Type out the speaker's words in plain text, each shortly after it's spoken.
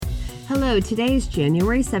Hello, today is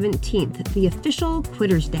January 17th, the official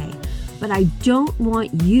Quitter's Day. But I don't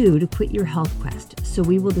want you to quit your health quest, so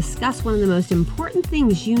we will discuss one of the most important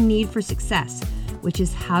things you need for success, which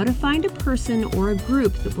is how to find a person or a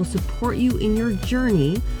group that will support you in your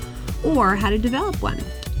journey or how to develop one.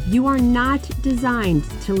 You are not designed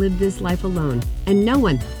to live this life alone, and no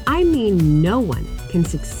one, I mean no one, can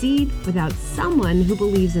succeed without someone who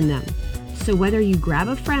believes in them. So whether you grab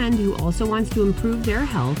a friend who also wants to improve their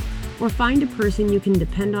health, or find a person you can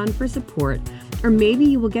depend on for support, or maybe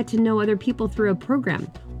you will get to know other people through a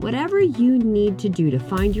program. Whatever you need to do to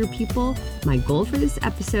find your people, my goal for this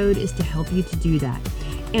episode is to help you to do that.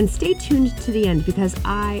 And stay tuned to the end because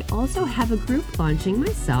I also have a group launching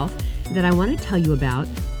myself that I want to tell you about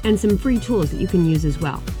and some free tools that you can use as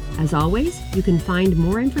well. As always, you can find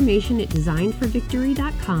more information at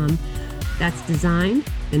designedforvictory.com. That's design,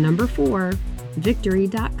 the number 4,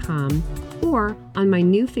 victory.com, or on my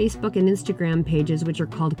new Facebook and Instagram pages, which are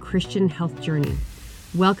called Christian Health Journey.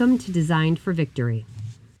 Welcome to Designed for Victory.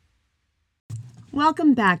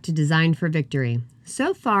 Welcome back to Designed for Victory.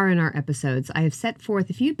 So far in our episodes, I have set forth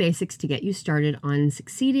a few basics to get you started on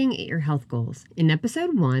succeeding at your health goals. In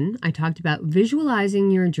episode 1, I talked about visualizing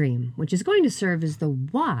your dream, which is going to serve as the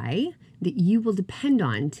why that you will depend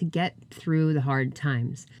on to get through the hard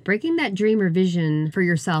times. Breaking that dream or vision for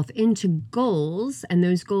yourself into goals and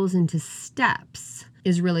those goals into steps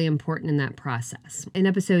is really important in that process. In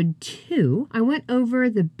episode 2, I went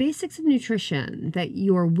over the basics of nutrition, that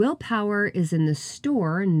your willpower is in the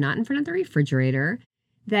store, not in front of the refrigerator,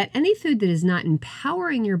 that any food that is not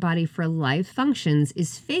empowering your body for life functions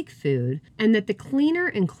is fake food, and that the cleaner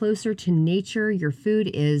and closer to nature your food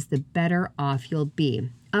is, the better off you'll be.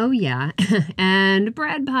 Oh yeah, and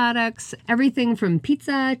bread products, everything from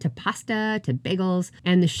pizza to pasta to bagels,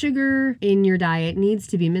 and the sugar in your diet needs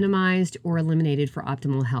to be minimized or eliminated for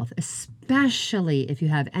optimal health, especially if you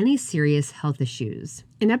have any serious health issues.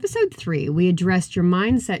 In episode 3, we addressed your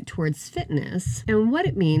mindset towards fitness and what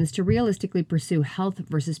it means to realistically pursue health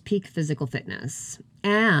versus peak physical fitness.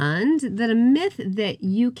 And that a myth that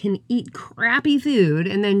you can eat crappy food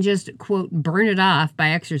and then just, quote, burn it off by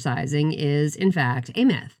exercising is, in fact, a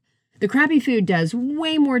myth. The crappy food does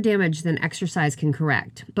way more damage than exercise can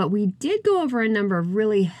correct, but we did go over a number of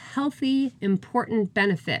really healthy, important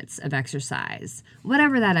benefits of exercise,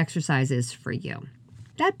 whatever that exercise is for you.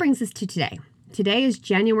 That brings us to today. Today is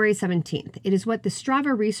January 17th. It is what the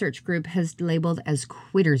Strava Research Group has labeled as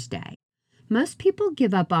Quitter's Day. Most people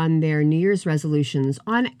give up on their New Year's resolutions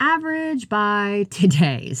on average by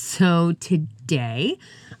today. So today,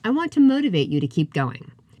 I want to motivate you to keep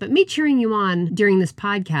going. But me cheering you on during this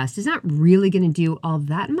podcast is not really going to do all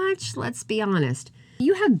that much, let's be honest.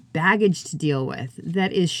 You have baggage to deal with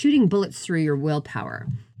that is shooting bullets through your willpower.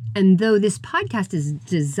 And though this podcast is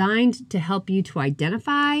designed to help you to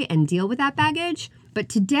identify and deal with that baggage, but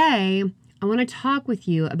today, I want to talk with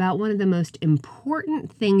you about one of the most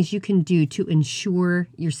important things you can do to ensure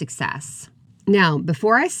your success. Now,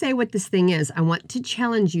 before I say what this thing is, I want to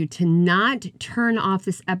challenge you to not turn off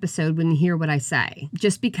this episode when you hear what I say,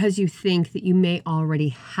 just because you think that you may already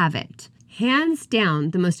have it. Hands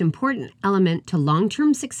down, the most important element to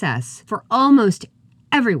long-term success for almost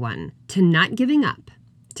everyone, to not giving up,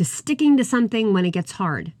 to sticking to something when it gets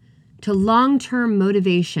hard, to long-term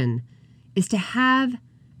motivation, is to have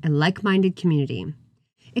a like-minded community.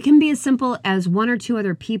 It can be as simple as 1 or 2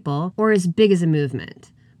 other people or as big as a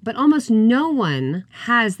movement. But almost no one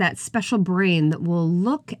has that special brain that will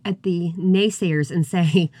look at the naysayers and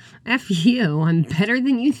say, F you, I'm better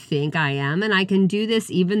than you think I am, and I can do this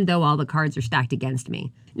even though all the cards are stacked against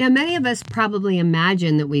me. Now, many of us probably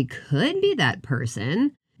imagine that we could be that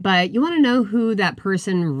person, but you want to know who that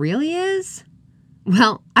person really is?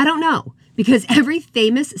 Well, I don't know. Because every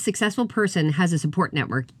famous, successful person has a support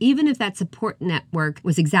network, even if that support network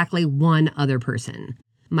was exactly one other person.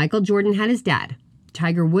 Michael Jordan had his dad.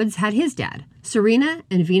 Tiger Woods had his dad. Serena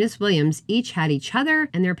and Venus Williams each had each other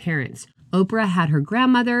and their parents. Oprah had her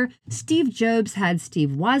grandmother. Steve Jobs had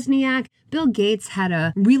Steve Wozniak. Bill Gates had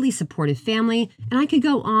a really supportive family. And I could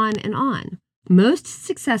go on and on. Most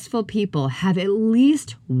successful people have at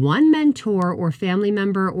least one mentor or family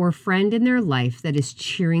member or friend in their life that is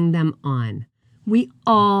cheering them on. We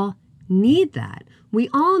all need that. We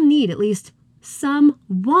all need at least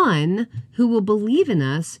someone who will believe in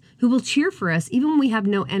us, who will cheer for us even when we have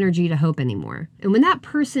no energy to hope anymore. And when that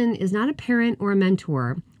person is not a parent or a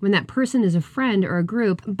mentor, when that person is a friend or a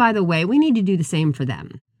group, by the way, we need to do the same for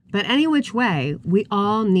them. But any which way, we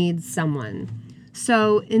all need someone.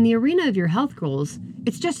 So in the arena of your health goals,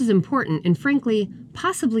 it's just as important and frankly,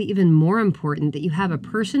 possibly even more important that you have a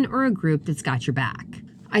person or a group that's got your back.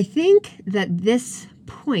 I think that this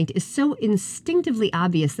point is so instinctively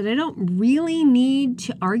obvious that I don't really need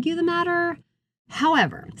to argue the matter.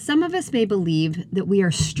 However, some of us may believe that we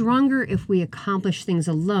are stronger if we accomplish things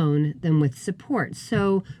alone than with support.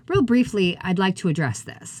 So, real briefly, I'd like to address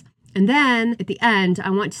this. And then, at the end, I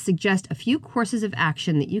want to suggest a few courses of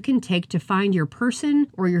action that you can take to find your person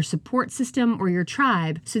or your support system or your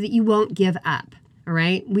tribe so that you won't give up. All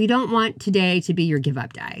right? We don't want today to be your give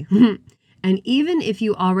up day. And even if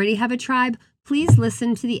you already have a tribe, please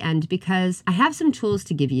listen to the end because I have some tools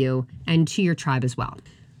to give you and to your tribe as well.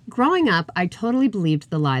 Growing up, I totally believed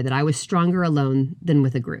the lie that I was stronger alone than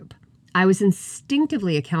with a group. I was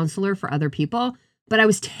instinctively a counselor for other people, but I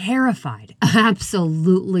was terrified,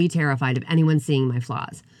 absolutely terrified of anyone seeing my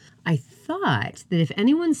flaws. I thought that if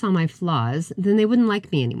anyone saw my flaws, then they wouldn't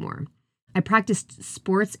like me anymore. I practiced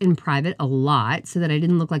sports in private a lot so that I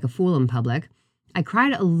didn't look like a fool in public. I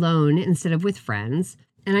cried alone instead of with friends.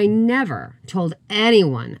 And I never told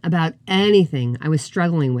anyone about anything I was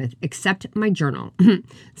struggling with except my journal.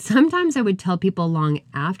 Sometimes I would tell people long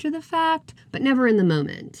after the fact, but never in the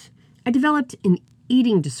moment. I developed an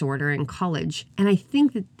eating disorder in college, and I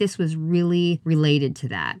think that this was really related to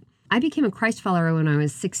that. I became a Christ follower when I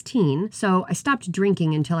was 16, so I stopped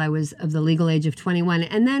drinking until I was of the legal age of 21,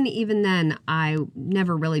 and then even then, I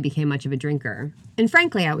never really became much of a drinker. And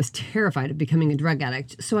frankly, I was terrified of becoming a drug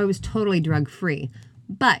addict, so I was totally drug-free.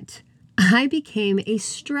 But I became a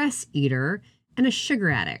stress eater and a sugar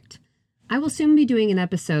addict. I will soon be doing an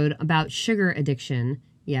episode about sugar addiction.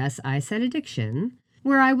 Yes, I said addiction,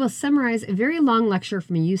 where I will summarize a very long lecture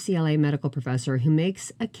from a UCLA medical professor who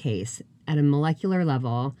makes a case at a molecular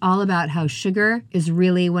level all about how sugar is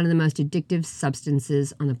really one of the most addictive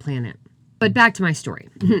substances on the planet. But back to my story.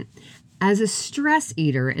 As a stress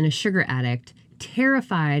eater and a sugar addict,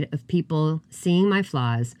 terrified of people seeing my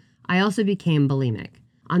flaws, I also became bulimic.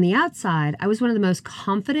 On the outside, I was one of the most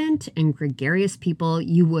confident and gregarious people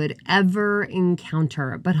you would ever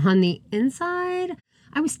encounter. But on the inside,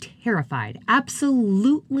 I was terrified,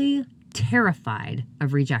 absolutely terrified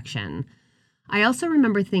of rejection. I also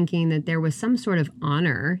remember thinking that there was some sort of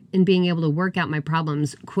honor in being able to work out my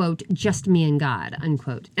problems, quote, just me and God,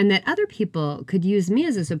 unquote, and that other people could use me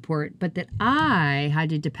as a support, but that I had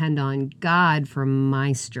to depend on God for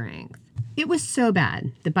my strength. It was so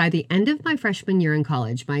bad that by the end of my freshman year in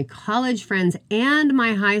college, my college friends and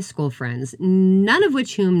my high school friends, none of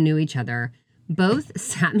which whom knew each other, both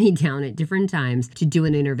sat me down at different times to do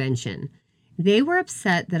an intervention. They were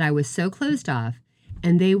upset that I was so closed off,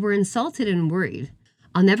 and they were insulted and worried.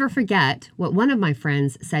 I'll never forget what one of my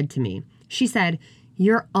friends said to me. She said,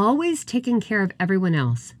 "You're always taking care of everyone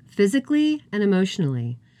else, physically and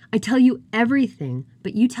emotionally. I tell you everything,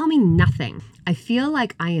 but you tell me nothing. I feel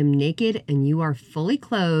like I am naked and you are fully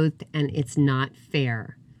clothed, and it's not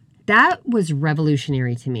fair." That was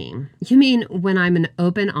revolutionary to me. You mean when I'm an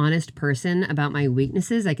open, honest person about my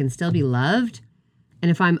weaknesses, I can still be loved?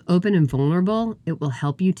 And if I'm open and vulnerable, it will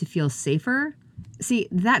help you to feel safer? See,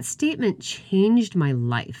 that statement changed my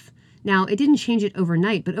life. Now, it didn't change it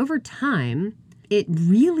overnight, but over time, it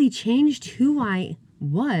really changed who I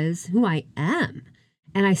was, who I am.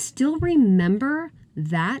 And I still remember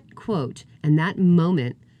that quote and that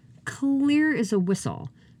moment clear as a whistle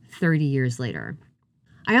 30 years later.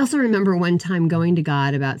 I also remember one time going to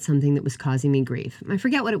God about something that was causing me grief. I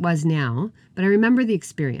forget what it was now, but I remember the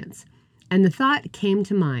experience. And the thought came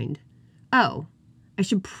to mind, oh, I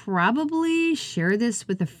should probably share this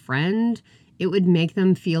with a friend. It would make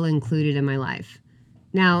them feel included in my life.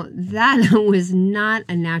 Now, that was not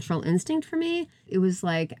a natural instinct for me. It was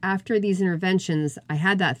like after these interventions, I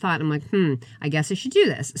had that thought. I'm like, I guess I should do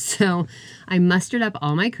this. So I mustered up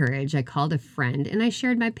all my courage. I called a friend and I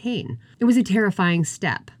shared my pain. It was a terrifying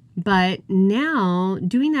step. But now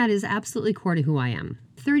doing that is absolutely core to who I am.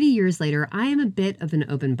 30 years later, I am a bit of an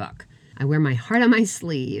open book. I wear my heart on my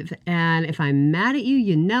sleeve, and if I'm mad at you,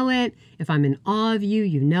 you know it. If I'm in awe of you,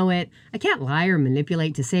 you know it. I can't lie or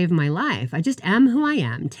manipulate to save my life. I just am who I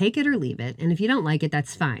am. Take it or leave it, and if you don't like it,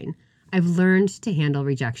 that's fine. I've learned to handle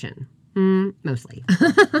rejection. Mostly.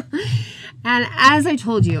 And as I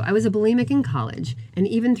told you, I was a bulimic in college, and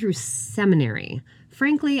even through seminary.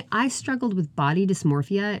 Frankly, I struggled with body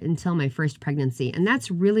dysmorphia until my first pregnancy, and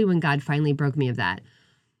that's really when God finally broke me of that.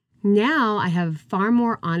 Now I have far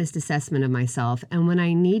more honest assessment of myself, and when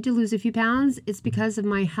I need to lose a few pounds, it's because of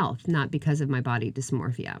my health, not because of my body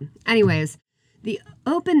dysmorphia. Anyways, the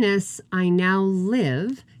openness I now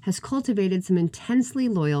live has cultivated some intensely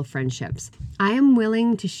loyal friendships. I am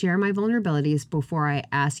willing to share my vulnerabilities before I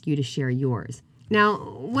ask you to share yours. Now,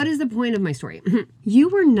 what is the point of my story? You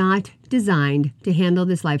were not designed to handle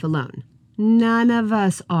this life alone. None of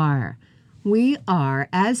us are. We are,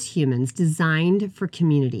 as humans, designed for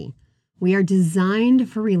community. We are designed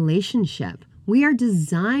for relationship. We are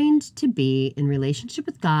designed to be in relationship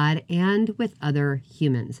with God and with other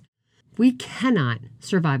humans. We cannot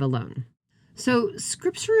survive alone. So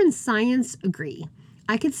scripture and science agree.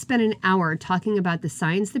 I could spend an hour talking about the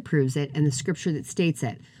science that proves it and the scripture that states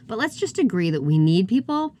it, but let's just agree that we need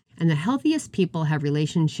people, and the healthiest people have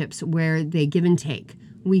relationships where they give and take.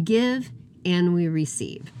 We give and we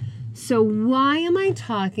receive. So why am I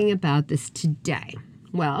talking about this today?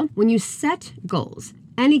 Well, when you set goals,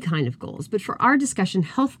 any kind of goals, but for our discussion,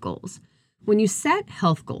 health goals, when you set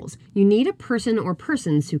health goals, you need a person or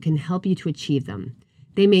persons who can help you to achieve them.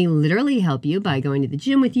 They may literally help you by going to the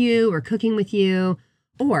gym with you or cooking with you,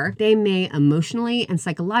 or they may emotionally and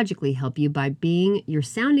psychologically help you by being your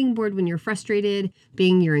sounding board when you're frustrated,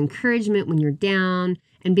 being your encouragement when you're down,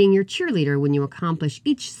 and being your cheerleader when you accomplish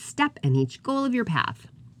each step and each goal of your path.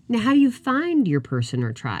 Now, how do you find your person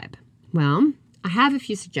or tribe? Well, I have a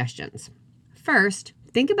few suggestions. First,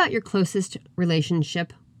 think about your closest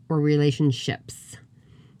relationship or relationships.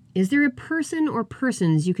 Is there a person or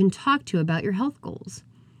persons you can talk to about your health goals?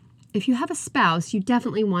 If you have a spouse, you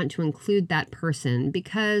definitely want to include that person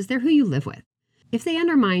because they're who you live with. If they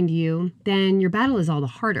undermine you, then your battle is all the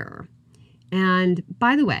harder. And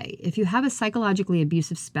by the way, if you have a psychologically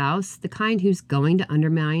abusive spouse, the kind who's going to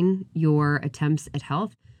undermine your attempts at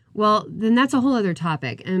health, well, then that's a whole other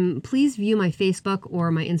topic. And please view my Facebook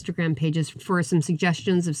or my Instagram pages for some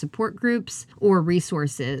suggestions of support groups or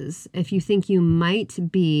resources if you think you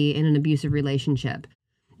might be in an abusive relationship.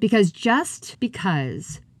 Because just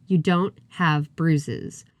because you don't have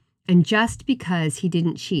bruises, and just because he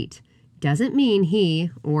didn't cheat, doesn't mean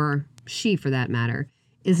he, or she for that matter,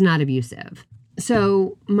 is not abusive.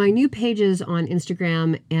 So my new pages on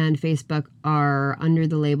Instagram and Facebook are under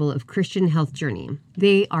the label of Christian Health Journey.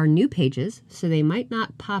 They are new pages, so they might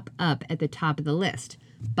not pop up at the top of the list.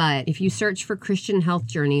 But if you search for Christian Health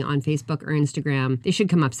Journey on Facebook or Instagram, they should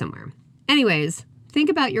come up somewhere. Anyways, think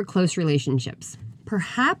about your close relationships.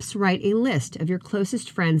 Perhaps write a list of your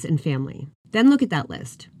closest friends and family. Then look at that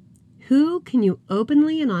list. Who can you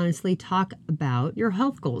openly and honestly talk about your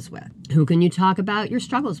health goals with? Who can you talk about your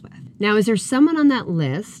struggles with? Now, is there someone on that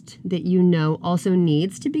list that you know also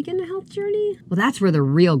needs to begin a health journey? Well, that's where the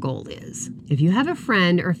real goal is. If you have a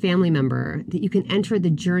friend or a family member that you can enter the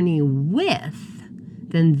journey with,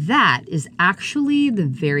 then that is actually the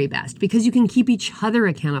very best because you can keep each other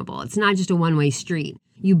accountable. It's not just a one-way street.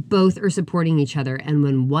 You both are supporting each other. And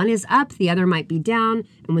when one is up, the other might be down.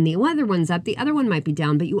 And when the other one's up, the other one might be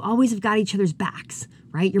down. But you always have got each other's backs,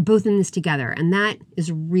 right? You're both in this together. And that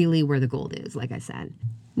is really where the gold is, like I said.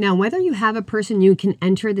 Now, whether you have a person you can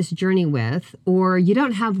enter this journey with or you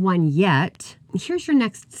don't have one yet, here's your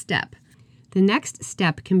next step. The next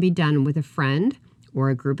step can be done with a friend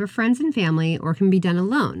or a group of friends and family, or can be done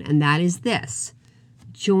alone. And that is this: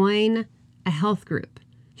 join a health group.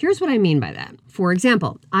 Here's what I mean by that. For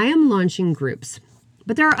example, I am launching groups,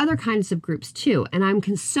 but there are other kinds of groups too. And I'm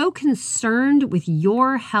so concerned with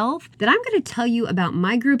your health that I'm going to tell you about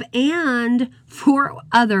my group and 4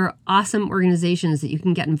 other awesome organizations that you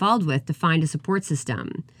can get involved with to find a support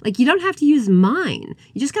system. Like, you don't have to use mine.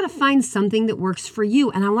 You just got to find something that works for you.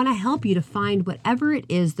 And I want to help you to find whatever it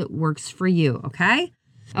is that works for you. Okay?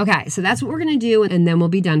 Okay, so that's what we're going to do. And then we'll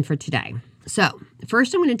be done for today. So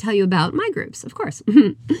first I'm going to tell you about my groups, of course.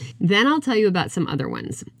 Then I'll tell you about some other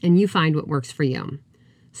ones, and you find what works for you.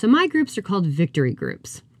 So my groups are called Victory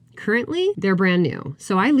Groups. Currently, they're brand new,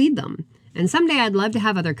 so I lead them. And someday I'd love to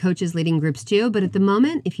have other coaches leading groups too, but at the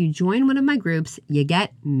moment, if you join one of my groups, you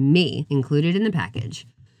get me included in the package.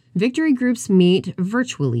 Victory Groups meet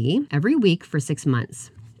virtually every week for 6 months.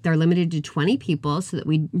 They're limited to 20 people so that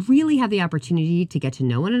we really have the opportunity to get to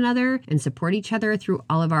know one another and support each other through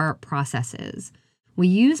all of our processes. We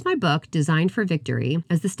use my book, Designed for Victory,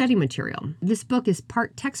 as the study material. This book is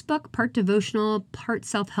part textbook, part devotional, part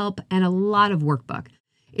self-help, and a lot of workbook.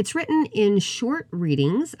 It's written in short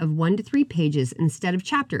readings of 1 to 3 pages instead of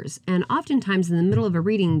chapters, and oftentimes in the middle of a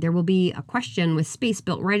reading, there will be a question with space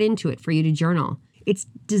built right into it for you to journal. It's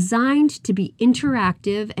designed to be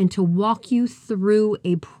interactive and to walk you through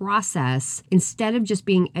a process instead of just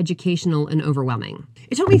being educational and overwhelming.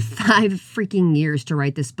 It took me 5 freaking years to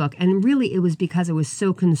write this book, and really it was because I was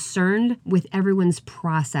so concerned with everyone's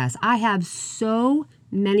process. I have so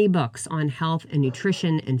many books on health and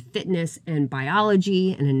nutrition and fitness and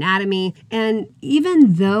biology and anatomy, and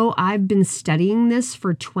even though I've been studying this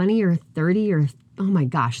for 20 or 30 or,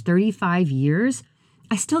 35 years,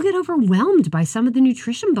 I still get overwhelmed by some of the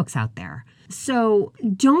nutrition books out there. So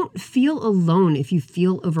don't feel alone if you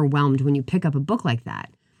feel overwhelmed when you pick up a book like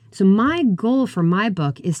that. So my goal for my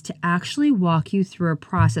book is to actually walk you through a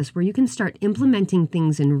process where you can start implementing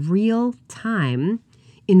things in real time,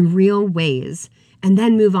 in real ways, and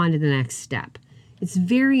then move on to the next step. It's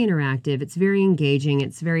very interactive, it's very engaging,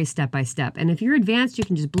 it's very step by step. And if you're advanced, you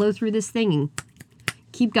can just blow through this thing and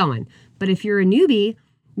keep going. But if you're a newbie,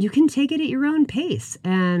 you can take it at your own pace.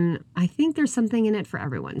 And I think there's something in it for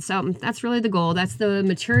everyone. So that's really the goal. That's the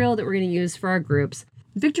material that we're going to use for our groups.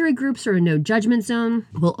 Victory groups are a no judgment zone.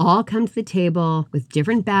 We'll all come to the table with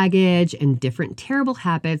different baggage and different terrible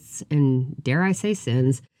habits and, dare I say,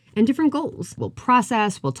 sins, and different goals. We'll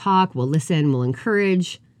process, we'll talk, we'll listen, we'll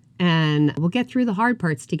encourage, and we'll get through the hard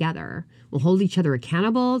parts together. We'll hold each other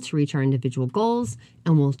accountable to reach our individual goals,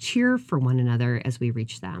 and we'll cheer for one another as we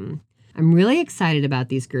reach them. I'm really excited about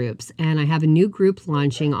these groups, and I have a new group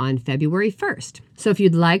launching on February 1st. So if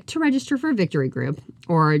you'd like to register for a Victory group,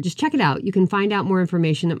 or just check it out, you can find out more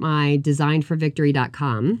information at my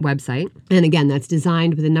designedforvictory.com website. And again, that's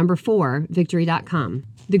designed with a number 4, victory.com.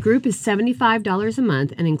 The group is $75 a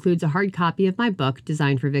month and includes a hard copy of my book,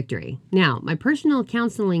 Designed for Victory. Now, my personal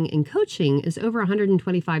counseling and coaching is over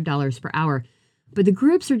 $125 per hour, but the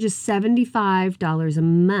groups are just $75 a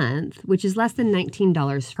month, which is less than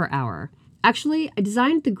 $19 per hour. Actually, I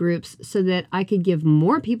designed the groups so that I could give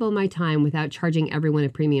more people my time without charging everyone a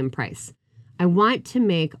premium price. I want to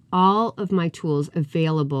make all of my tools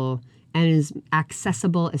available and as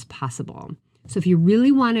accessible as possible. So if you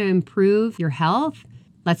really want to improve your health,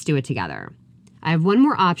 let's do it together. I have one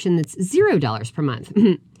more option that's $0 per month.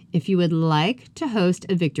 If you would like to host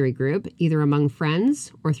a Victory group, either among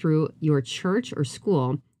friends or through your church or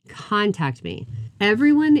school, contact me.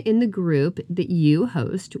 Everyone in the group that you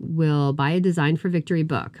host will buy a Design for Victory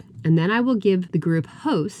book, and then I will give the group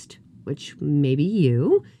host, which may be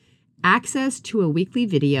you, access to a weekly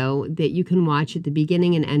video that you can watch at the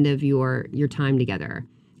beginning and end of your time together.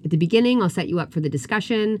 At the beginning, I'll set you up for the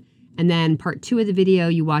discussion, and then part 2 of the video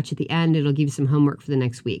you watch at the end. It'll give you some homework for the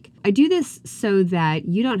next week. I do this so that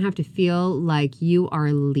you don't have to feel like you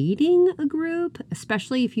are leading a group,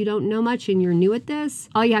 especially if you don't know much and you're new at this.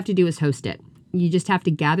 All you have to do is host it. You just have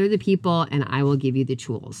to gather the people and I will give you the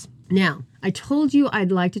tools. Now, I told you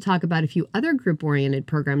I'd like to talk about a few other group-oriented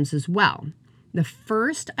programs as well. The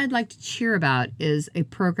first I'd like to cheer about is a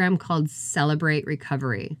program called Celebrate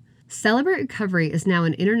Recovery. Celebrate Recovery is now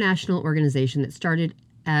an international organization that started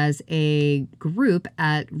as a group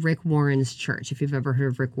at Rick Warren's church. If you've ever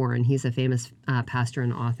heard of Rick Warren, he's a famous pastor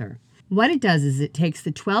and author. What it does is it takes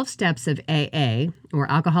the 12 steps of AA, or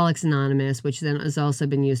Alcoholics Anonymous, which then has also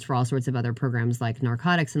been used for all sorts of other programs like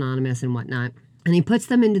Narcotics Anonymous and whatnot, and he puts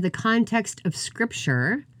them into the context of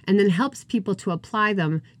Scripture and then helps people to apply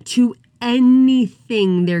them to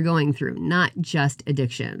anything they're going through, not just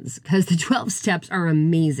addictions, because the 12 steps are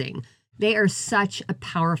amazing. They are such a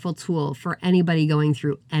powerful tool for anybody going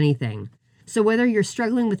through anything. So whether you're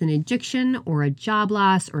struggling with an addiction or a job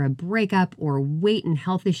loss or a breakup or weight and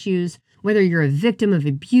health issues, whether you're a victim of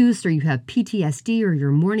abuse or you have PTSD or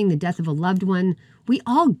you're mourning the death of a loved one, we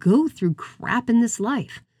all go through crap in this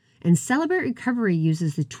life. And Celebrate Recovery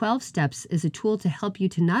uses the 12 steps as a tool to help you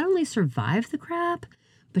to not only survive the crap,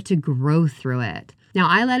 but to grow through it. Now,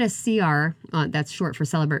 I led a CR, that's short for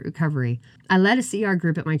Celebrate Recovery. I led a CR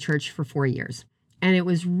group at my church for 4 years, and it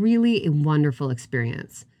was really a wonderful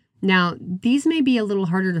experience. Now, these may be a little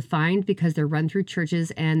harder to find because they're run through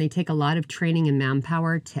churches and they take a lot of training and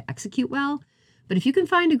manpower to execute well. But if you can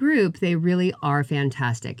find a group, they really are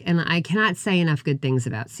fantastic. And I cannot say enough good things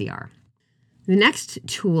about CR. The next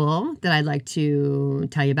tool that I'd like to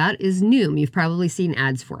tell you about is Noom. You've probably seen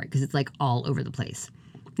ads for it because it's like all over the place.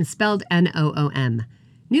 It's spelled Noom.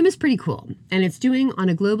 Noom is pretty cool, and it's doing on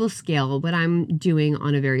a global scale what I'm doing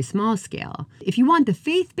on a very small scale. If you want the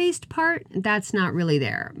faith-based part, that's not really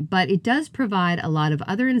there, but it does provide a lot of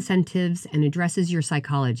other incentives and addresses your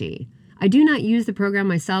psychology. I do not use the program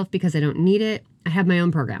myself because I don't need it. I have my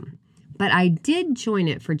own program. But I did join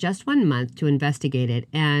it for just 1 month to investigate it,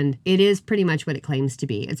 and it is pretty much what it claims to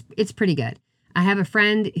be. It's pretty good. I have a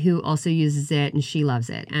friend who also uses it, and she loves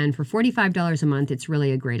it. And for $45 a month, it's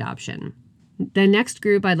really a great option. The next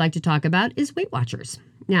group I'd like to talk about is Weight Watchers.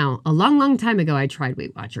 Now, a long, long time ago, I tried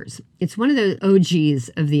Weight Watchers. It's one of the OGs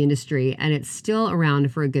of the industry, and it's still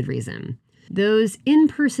around for a good reason. Those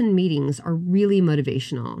in-person meetings are really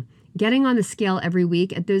motivational. Getting on the scale every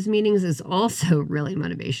week at those meetings is also really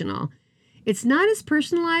motivational. It's not as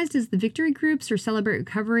personalized as the Victory groups or Celebrate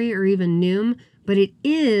Recovery or even Noom, But it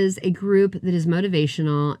is a group that is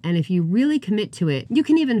motivational, and if you really commit to it, you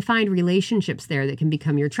can even find relationships there that can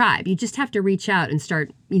become your tribe. You just have to reach out and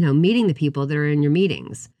start, meeting the people that are in your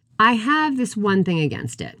meetings. I have this one thing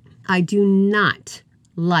against it. I do not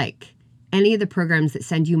like any of the programs that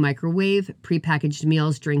send you microwave, prepackaged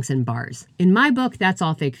meals, drinks, and bars. In my book, that's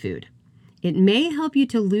all fake food. It may help you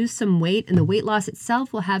to lose some weight, and the weight loss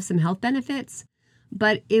itself will have some health benefits,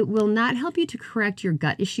 but it will not help you to correct your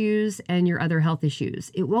gut issues and your other health issues.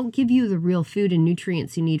 It won't give you the real food and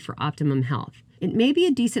nutrients you need for optimum health. It may be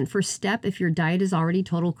a decent first step if your diet is already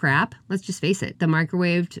total crap. Let's just face it, the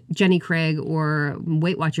microwaved Jenny Craig or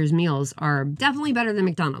Weight Watchers meals are definitely better than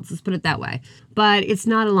McDonald's, let's put it that way. But it's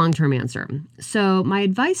not a long-term answer. So my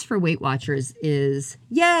advice for Weight Watchers is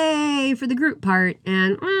yay for the group part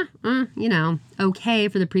and okay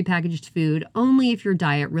for the prepackaged food, only if your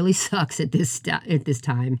diet really sucks at this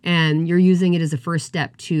time and you're using it as a first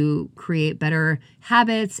step to create better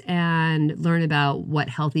habits and learn about what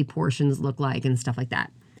healthy portions look like and stuff like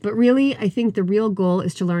that. But really, I think the real goal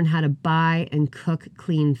is to learn how to buy and cook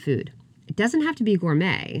clean food. It doesn't have to be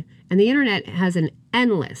gourmet, and the internet has an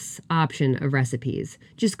endless option of recipes.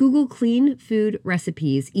 Just Google clean food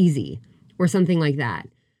recipes easy or something like that.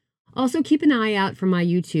 Also, keep an eye out for my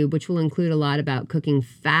YouTube, which will include a lot about cooking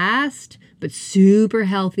fast but super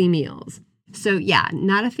healthy meals. So yeah,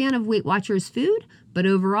 not a fan of Weight Watchers food, but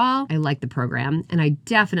overall, I like the program, and I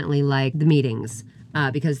definitely like the meetings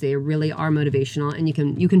because they really are motivational, and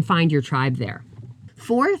you can find your tribe there.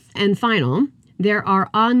 Fourth and final, there are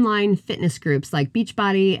online fitness groups like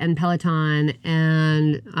Beachbody and Peloton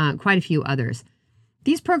and quite a few others.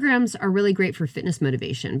 These programs are really great for fitness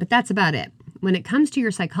motivation, but that's about it. When it comes to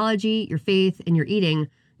your psychology, your faith, and your eating,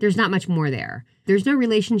 there's not much more there. There's no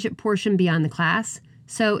relationship portion beyond the class,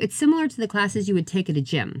 so it's similar to the classes you would take at a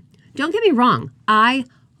gym. Don't get me wrong, I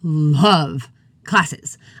love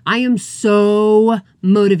classes. I am so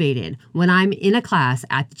motivated when I'm in a class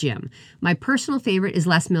at the gym. My personal favorite is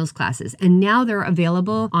Les Mills classes, and now they're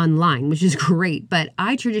available online, which is great, but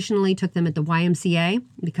I traditionally took them at the YMCA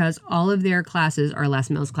because all of their classes are Les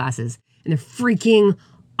Mills classes, and they're freaking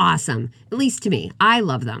awesome, at least to me. I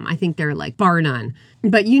love them. I think they're like bar none,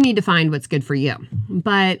 but you need to find what's good for you.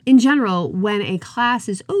 But in general, when a class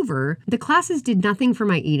is over, the classes did nothing for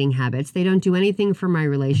my eating habits. They don't do anything for my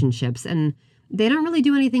relationships, and they don't really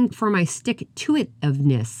do anything for my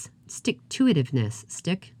stick-to-itiveness.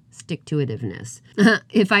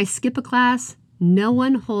 If I skip a class, no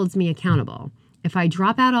one holds me accountable. If I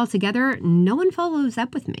drop out altogether, no one follows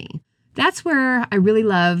up with me. That's where I really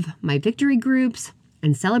love my victory groups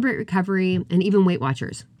and Celebrate Recovery and even Weight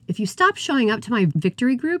Watchers. If you stop showing up to my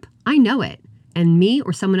victory group, I know it, and me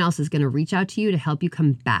or someone else is going to reach out to you to help you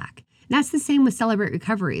come back. That's the same with Celebrate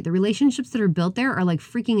Recovery. The relationships that are built there are like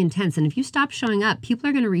freaking intense. And if you stop showing up, people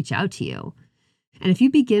are going to reach out to you. And if you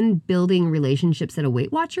begin building relationships at a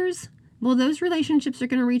Weight Watchers, well, those relationships are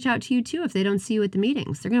going to reach out to you too if they don't see you at the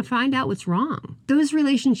meetings. They're going to find out what's wrong. Those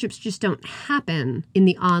relationships just don't happen in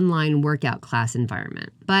the online workout class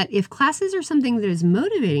environment. But if classes are something that is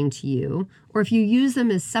motivating to you, or if you use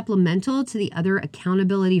them as supplemental to the other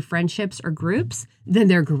accountability friendships or groups, then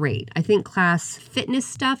they're great. I think class fitness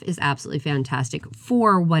stuff is absolutely fantastic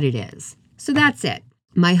for what it is. So that's it.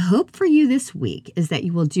 My hope for you this week is that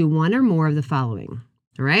you will do one or more of the following.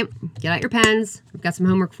 All right, get out your pens. I've got some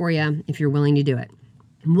homework for you if you're willing to do it.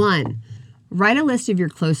 1, write a list of your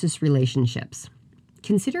closest relationships.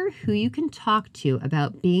 Consider who you can talk to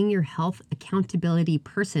about being your health accountability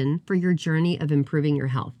person for your journey of improving your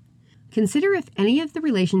health. Consider if any of the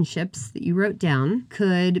relationships that you wrote down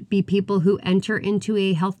could be people who enter into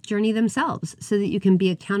a health journey themselves so that you can be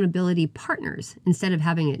accountability partners instead of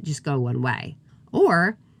having it just go one way.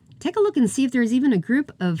 Or take a look and see if there's even a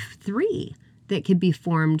group of 3 that could be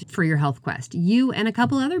formed for your health quest. You and a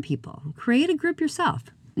couple other people. Create a group yourself.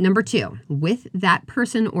 Number 2, with that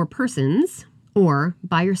person or persons, or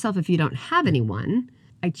by yourself if you don't have anyone,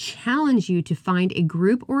 I challenge you to find a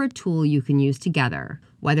group or a tool you can use together,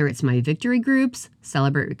 whether it's my victory groups,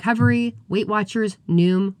 Celebrate Recovery, Weight Watchers,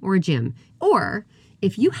 Noom, or a gym. Or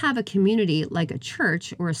if you have a community like a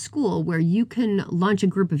church or a school where you can launch a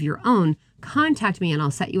group of your own, contact me and I'll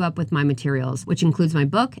set you up with my materials, which includes my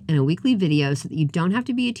book and a weekly video so that you don't have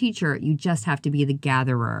to be a teacher, you just have to be the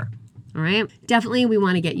gatherer. All right? Definitely we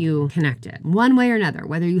want to get you connected one way or another,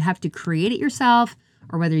 whether you have to create it yourself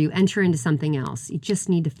or whether you enter into something else. You just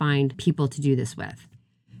need to find people to do this with.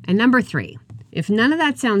 And number 3, if none of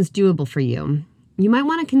that sounds doable for you, you might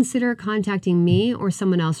want to consider contacting me or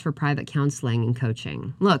someone else for private counseling and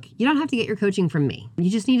coaching. Look, you don't have to get your coaching from me. You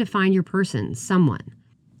just need to find your person, someone.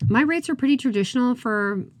 My rates are pretty traditional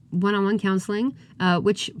for one-on-one counseling,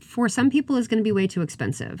 which for some people is going to be way too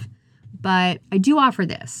expensive. But I do offer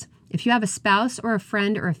this. If you have a spouse or a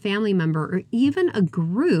friend or a family member or even a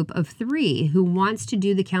group of 3 who wants to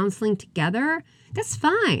do the counseling together, that's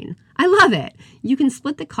fine. I love it. You can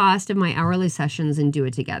split the cost of my hourly sessions and do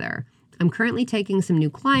it together. I'm currently taking some new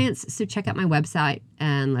clients, so check out my website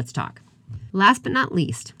and let's talk. Last but not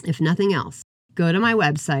least, if nothing else, go to my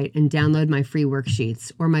website and download my free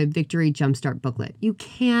worksheets or my Victory Jumpstart booklet. You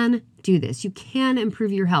can do this. You can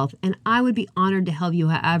improve your health, and I would be honored to help you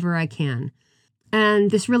however I can.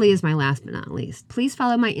 And this really is my last but not least. Please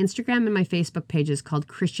follow my Instagram and my Facebook pages called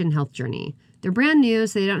Christian Health Journey. They're brand new,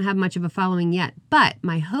 so they don't have much of a following yet. But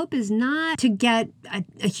my hope is not to get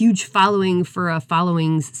a huge following for a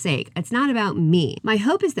following's sake. It's not about me. My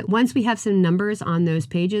hope is that once we have some numbers on those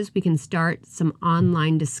pages, we can start some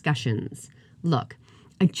online discussions. Look,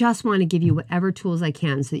 I just want to give you whatever tools I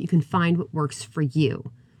can so that you can find what works for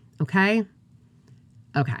you. Okay?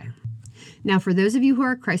 Okay. Now, for those of you who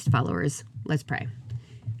are Christ followers, let's pray.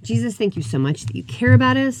 Jesus, thank you so much that you care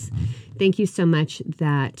about us. Thank you so much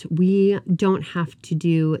that we don't have to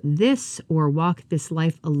do this or walk this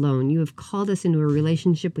life alone. You have called us into a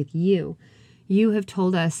relationship with you. You have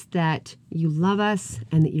told us that you love us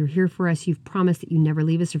and that you're here for us. You've promised that you never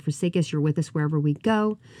leave us or forsake us. You're with us wherever we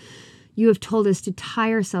go. You have told us to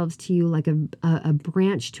tie ourselves to you like a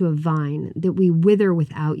branch to a vine, that we wither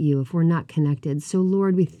without you if we're not connected. So,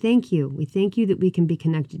 Lord, we thank you. We thank you that we can be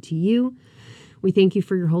connected to you. We thank you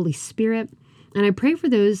for your Holy Spirit. And I pray for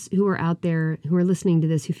those who are out there who are listening to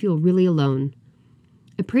this who feel really alone.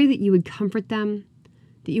 I pray that you would comfort them,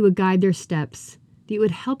 that you would guide their steps, that you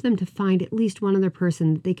would help them to find at least one other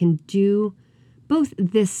person that they can do both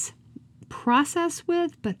this process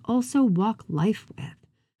with, but also walk life with.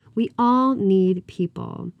 We all need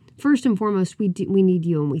people. First and foremost, we need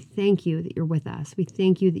you, and we thank you that you're with us. We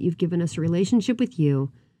thank you that you've given us a relationship with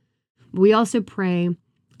you. We also pray,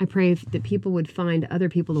 I pray that people would find other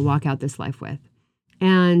people to walk out this life with.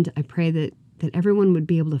 And I pray that everyone would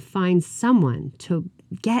be able to find someone to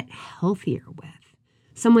get healthier with,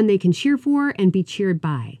 someone they can cheer for and be cheered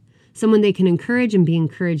by, someone they can encourage and be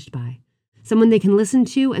encouraged by, someone they can listen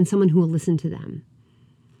to and someone who will listen to them.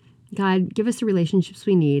 God, give us the relationships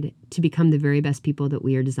we need to become the very best people that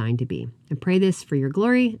we are designed to be. I pray this for your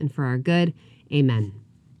glory and for our good. Amen.